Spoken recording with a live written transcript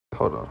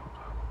hold on.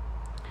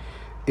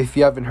 If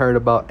you haven't heard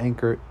about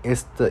Anchor,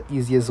 it's the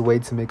easiest way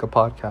to make a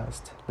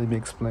podcast. Let me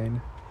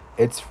explain.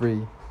 It's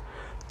free.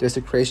 There's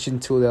a creation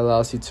tool that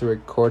allows you to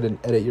record and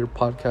edit your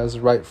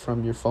podcast right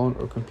from your phone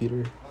or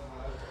computer.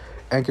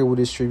 Anchor will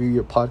distribute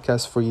your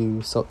podcast for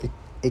you so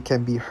it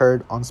can be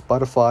heard on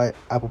Spotify,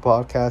 Apple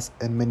Podcasts,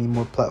 and many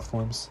more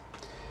platforms.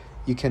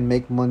 You can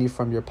make money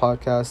from your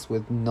podcast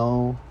with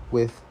no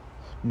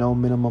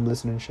minimum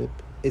listenership.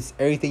 It's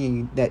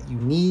everything that you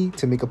need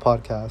to make a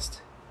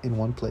podcast in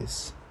one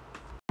place.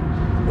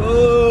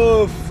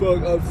 Oh,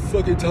 fuck. I'm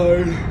fucking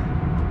tired.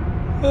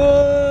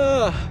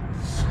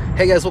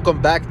 Hey, guys.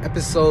 Welcome back.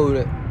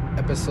 Episode,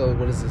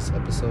 what is this?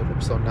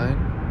 Episode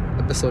 9?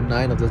 Episode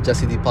 9 of the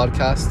Jesse D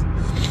podcast.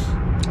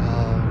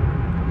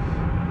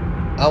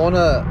 I want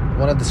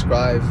to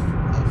describe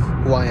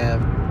who I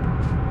am.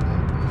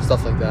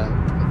 Stuff like that.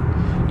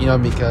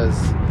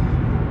 Because,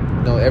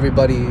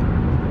 everybody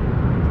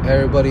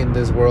in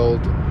this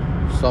world,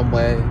 some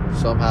way,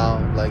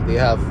 somehow, like, they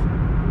have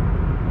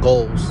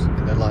goals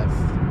in their life.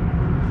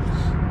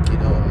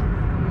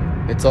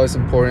 It's always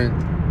important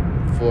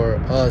for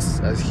us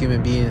as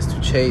human beings to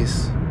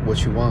chase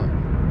what you want,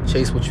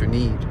 chase what you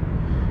need.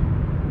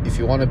 If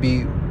you want to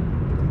be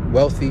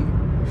wealthy,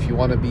 if you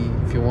want to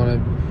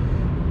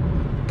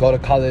go to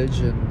college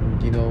and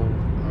or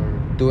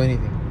do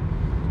anything,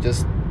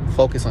 just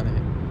focus on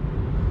it,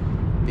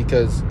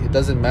 because it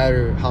doesn't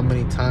matter how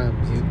many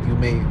times you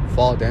may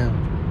fall down.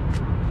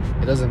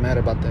 It doesn't matter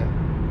about that.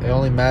 It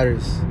only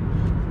matters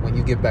when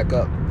you get back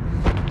up.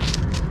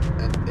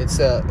 And it's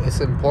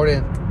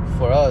important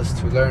for us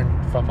to learn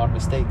from our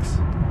mistakes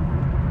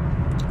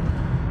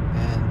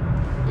and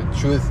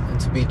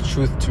to be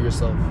truth to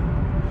yourself.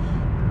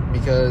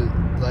 Because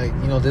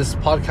this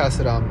podcast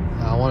that I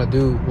want to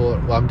do,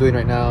 what I'm doing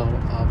right now,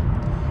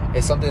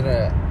 is something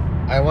that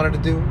I wanted to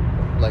do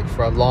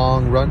for a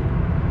long run,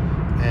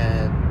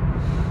 and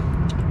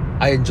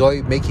I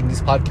enjoy making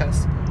these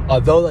podcasts.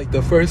 Although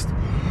the first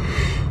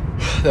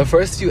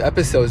few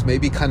episodes may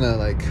be kind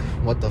of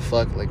what the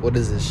fuck, what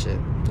is this shit,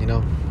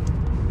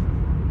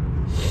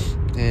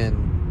 and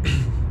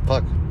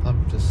fuck,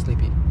 I'm just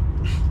sleepy,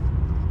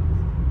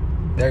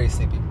 very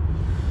sleepy.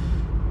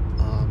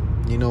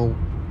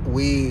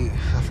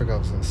 I forgot what I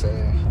was gonna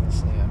say.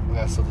 Honestly, I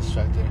got so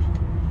distracted.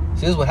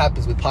 So this is what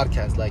happens with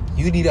podcasts.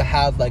 You need to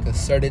have a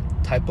certain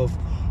type of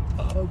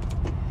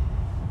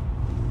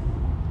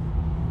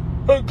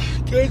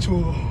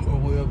schedule or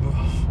whatever.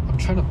 I'm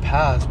trying to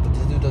pass, but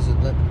this dude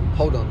doesn't let me.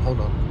 Hold on. Come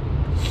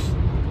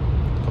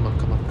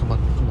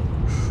on.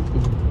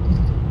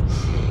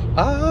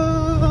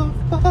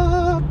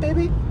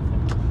 Baby.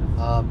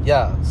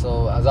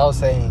 So as I was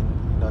saying,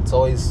 it's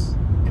always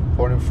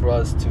important for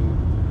us to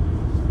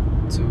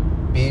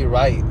be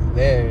right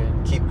there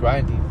and keep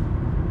grinding,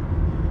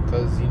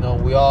 because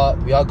we all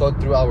go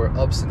through our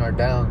ups and our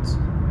downs.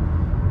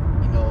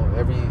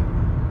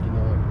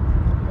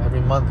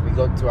 Every month we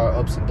go through our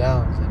ups and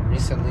downs, and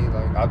recently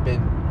I've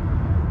been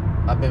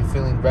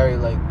feeling very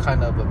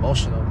kind of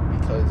emotional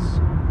because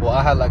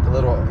I had a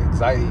little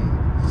anxiety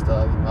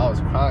stuff. I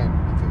was crying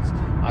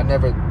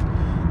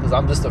because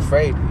I'm just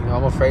afraid.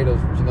 I'm afraid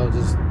of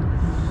just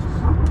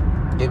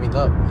giving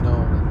up.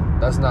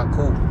 That's not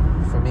cool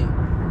for me.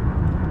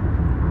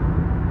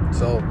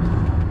 So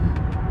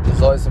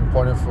it's always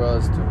important for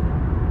us to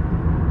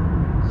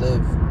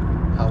live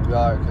how we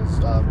are, because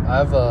I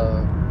have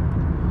I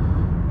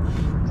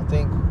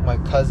think my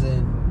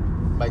cousin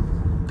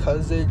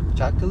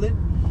Jacqueline,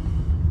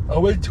 I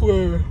went to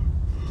her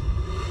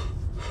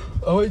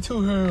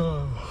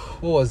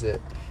what was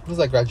it? It was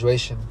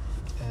graduation,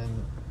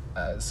 and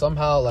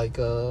somehow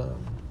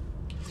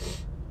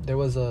there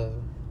was I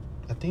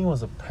think it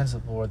was a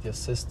principal or the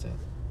assistant,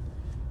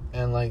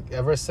 and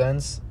ever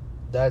since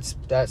that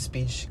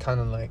speech kind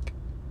of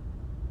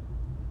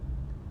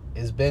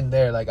it's been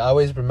there. I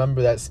always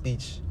remember that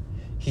speech.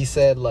 He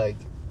said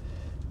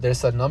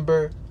there's a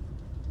number,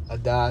 a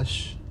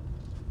dash,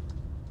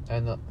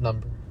 and a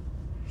number,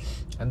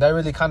 and that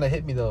really kind of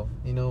hit me though.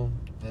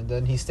 And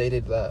then he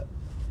stated that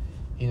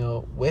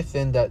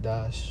within that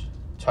dash,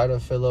 try to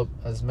fill up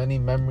as many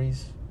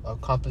memories,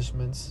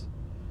 accomplishments,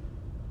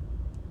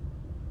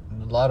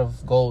 and a lot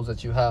of goals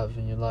that you have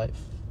in your life,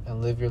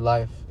 and live your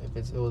life if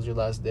it was your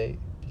last day,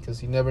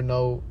 because you never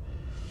know.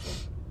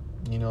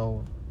 You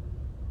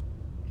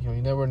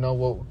never know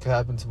what could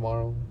happen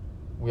tomorrow.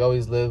 We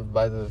always live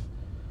by the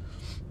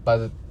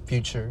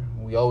future.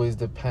 We always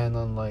depend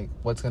on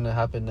what's gonna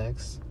happen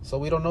next. So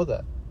we don't know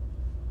that.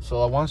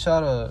 So I want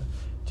y'all to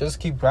just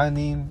keep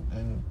grinding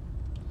and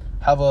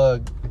have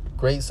a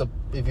great.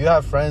 If you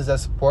have friends that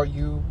support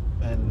you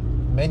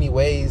in many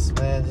ways,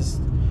 man,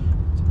 just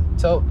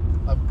tell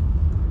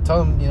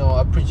them.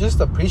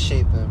 Just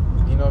appreciate them.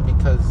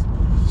 Because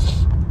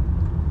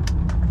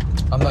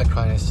I'm not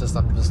crying. It's just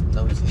I'm just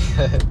nosy.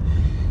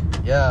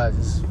 Yeah,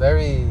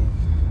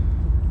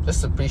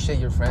 just appreciate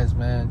your friends,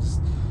 man.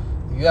 Just,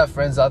 if you have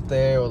friends out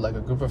there or a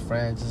group of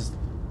friends just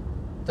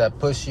that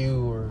push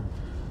you, or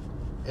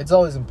it's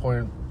always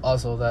important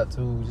also that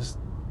to just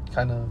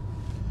kind of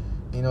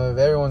if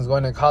everyone's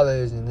going to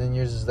college and then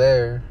you're just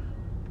there,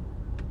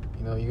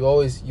 you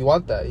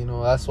want that.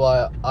 That's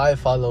why I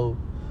follow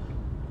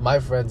my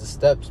friends'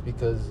 steps,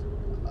 because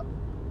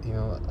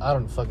I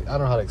don't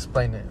know how to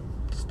explain it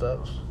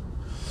stuff.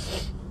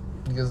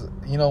 Because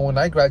when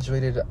I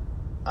graduated,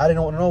 I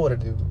didn't know what to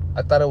do.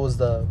 I thought it was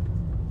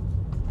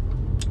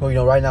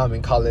right now I'm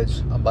in college.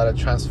 I'm about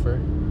to transfer.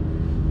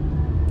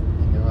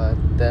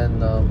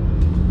 Then I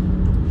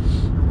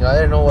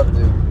didn't know what to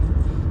do.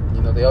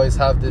 They always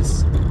have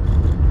this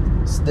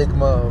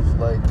stigma of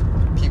like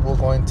people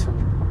going to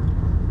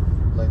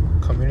like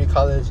community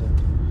college, and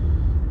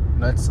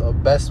that's the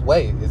best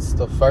way. It's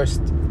the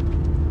first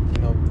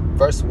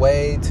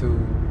way to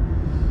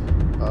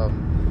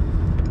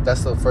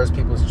that's the first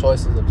people's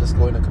choices of just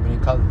going to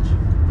community college.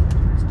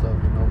 So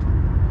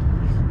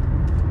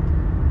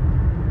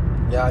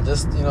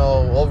just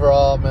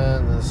overall,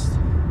 man,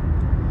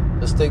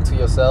 just stick to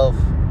yourself.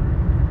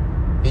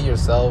 Be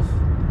yourself.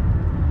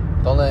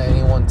 Don't let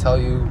anyone tell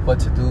you what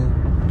to do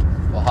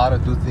or how to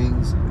do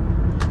things.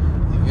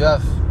 If you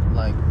have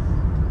like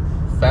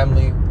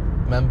family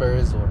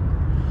members or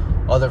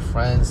other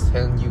friends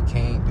telling you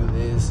can't do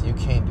this, you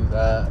can't do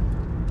that,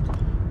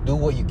 do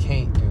what you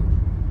can't do.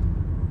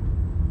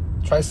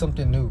 Try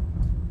something new.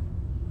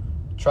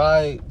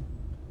 Try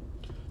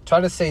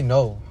to say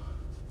no.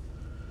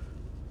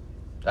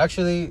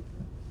 Actually,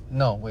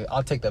 no, wait,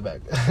 I'll take that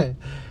back.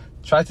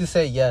 Try to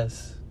say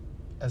yes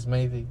as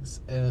many things.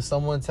 And if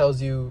someone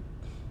tells you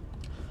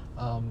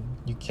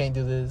you can't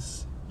do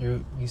this,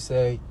 you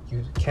say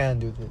you can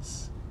do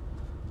this.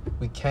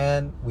 We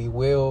can, we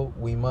will,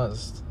 we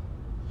must.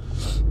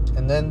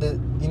 And then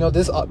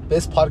this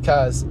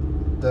podcast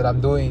that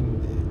I'm doing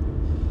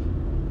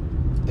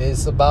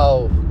is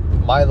about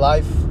my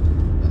life,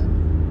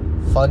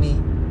 funny,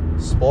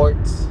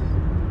 sports,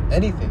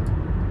 anything.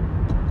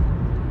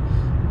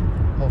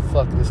 Oh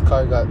fuck, this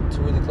car got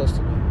too really close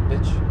to me,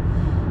 bitch.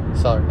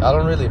 Sorry, I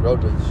don't really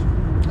road rage,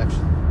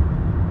 actually,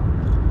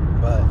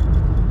 but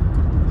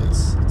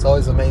it's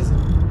always amazing.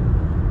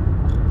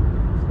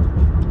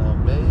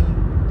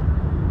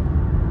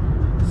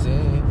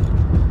 Amazing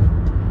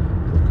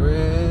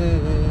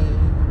grace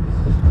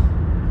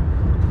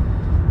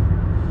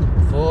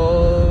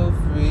for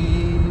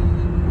freedom,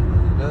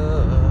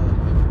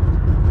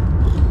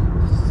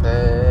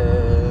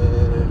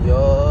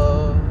 Savior.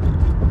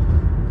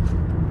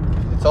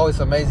 It's always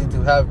amazing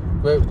to have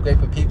great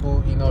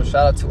people.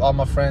 Shout out to all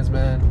my friends,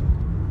 man.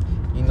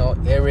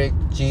 Eric,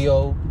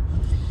 Gio,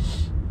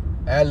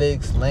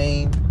 Alex,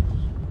 Lane.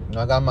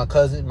 I got my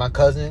cousin,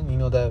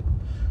 that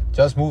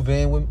just moved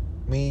in with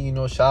me.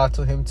 Shout out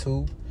to him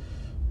too.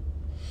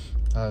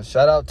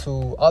 Shout out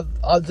to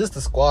just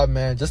the squad,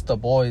 man. Just the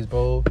boys,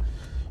 bro.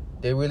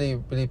 They really,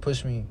 really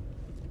push me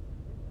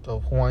to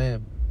who I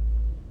am.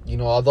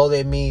 Although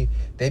they be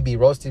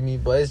roasting me,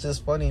 but it's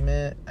just funny,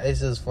 man. It's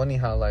just funny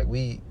how like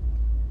we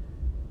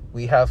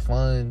have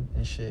fun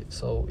and shit.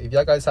 So if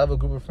y'all guys have a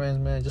group of friends,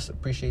 man, just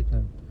appreciate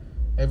them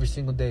every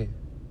single day.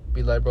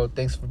 Be like, bro,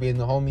 thanks for being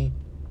the homie.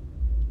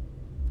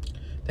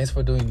 Thanks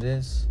for doing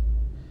this.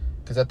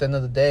 Because at the end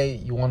of the day,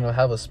 you want to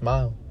have a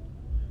smile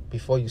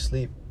before you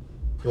sleep.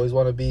 You always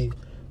want to be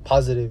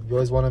positive. You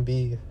always want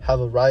to have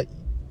a right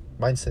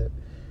mindset.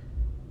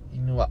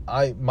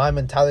 My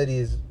mentality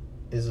is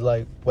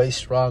like way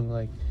strong.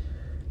 Like,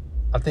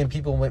 I think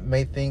people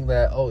may think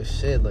that, oh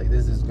shit, like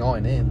this is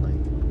going in. Like,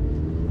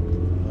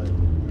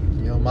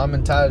 my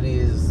mentality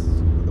is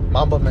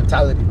Mamba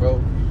mentality,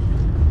 bro.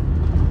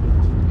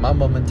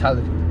 Mamba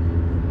mentality.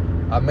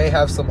 I may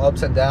have some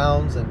ups and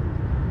downs and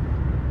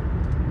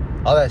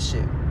all that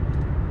shit,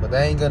 but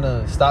that ain't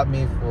gonna stop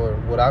me for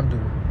what I'm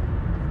doing.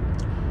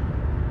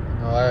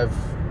 I have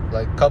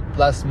like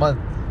last month.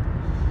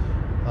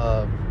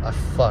 I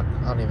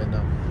don't even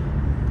know.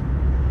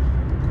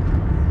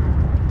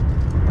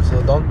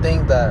 So don't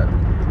think that,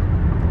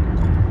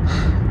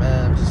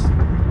 man.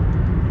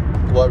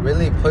 What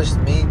really pushed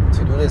me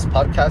to do this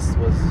podcast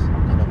was,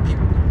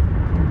 people,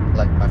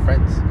 like my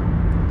friends.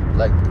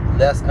 Like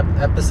last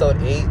episode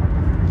 8,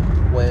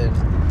 when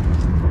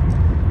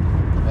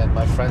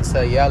my friend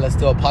said, yeah, let's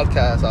do a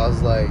podcast, I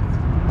was like,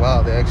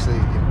 wow, they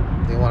actually,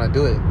 they want to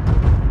do it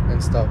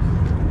and stuff.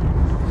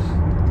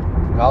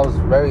 And I was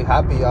very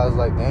happy. I was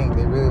like, dang,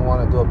 they really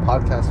want to do a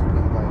podcast with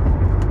me. Like,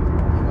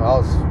 I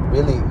was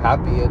really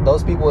happy. And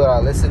those people that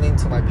are listening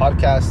to my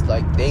podcast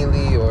like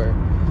daily or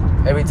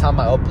every time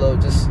I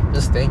upload, just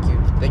thank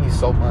you. Thank you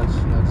so much.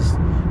 Just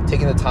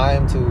taking the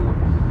time to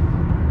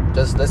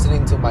just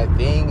listening to my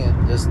thing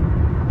and just,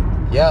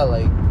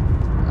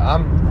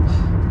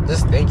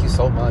 just thank you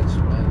so much,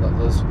 man.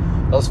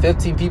 Those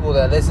 15 people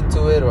that listen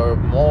to it or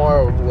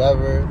more or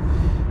whoever,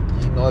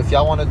 if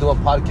y'all want to do a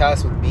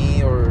podcast with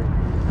me or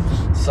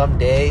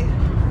someday,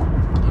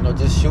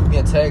 just shoot me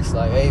a text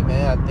like, hey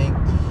man,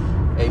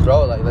 hey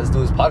bro, like let's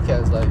do this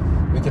podcast. Like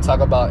we could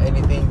talk about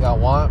anything I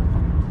want.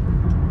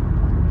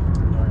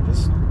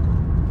 Just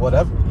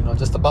whatever,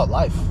 just about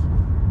life,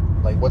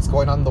 like what's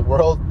going on in the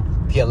world,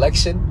 the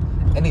election,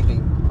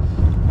 anything.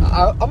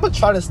 I'm gonna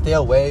try to stay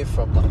away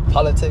from like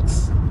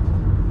politics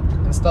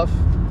and and stuff.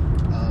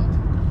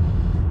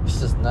 It's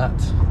just not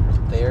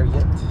there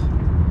yet.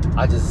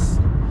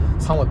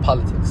 Something with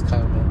politics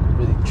kind of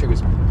really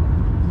triggers me.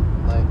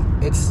 Like,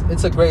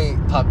 it's a great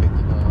topic,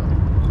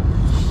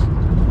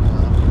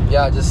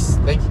 just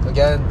thank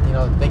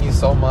you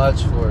so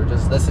much for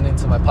just listening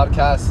to my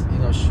podcast.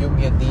 Shoot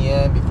me a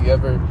DM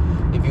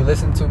if you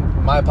listen to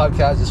my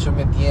podcast. Just shoot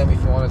me a DM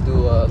if you want to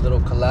do a little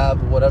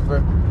collab or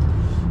whatever.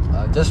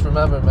 Just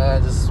remember,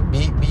 man, just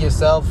be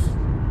yourself.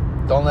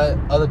 Don't let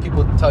other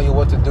people tell you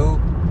what to do.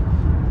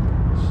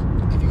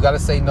 If you gotta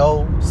say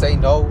no, say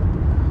no.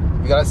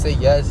 If you gotta say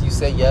yes, you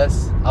say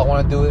yes. I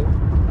want to do it.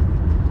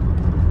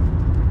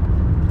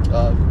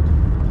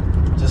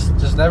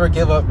 Just never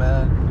give up,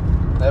 man.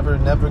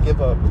 Never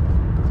give up.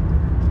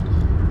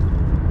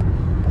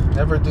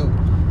 Never do.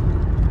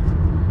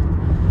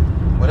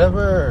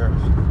 Whatever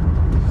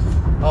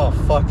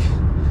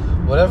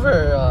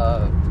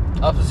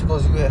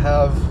obstacles you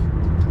have,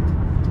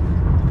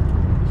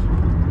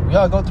 we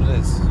all go through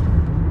this.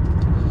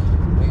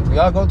 We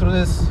all go through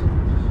this.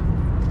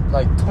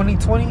 Like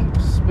 2020,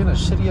 it's been a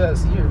shitty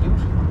ass year, dude.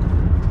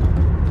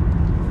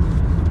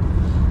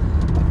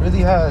 It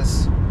really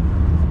has.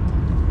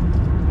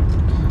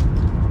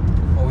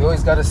 But we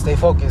always gotta stay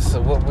focused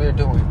on what we're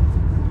doing.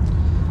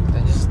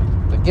 And just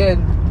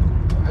again,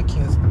 I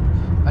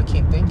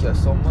can't thank you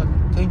so much.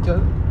 Thank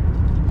you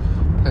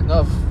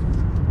enough.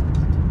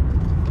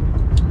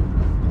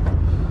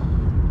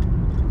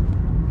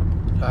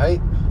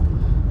 Alright?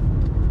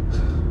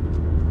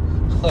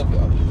 Love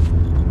y'all.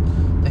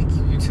 Thank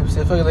you, YouTube. See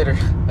you later.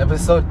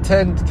 Episode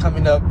 10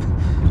 coming up.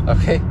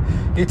 Okay?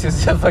 YouTube,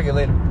 see you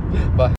later. Bye.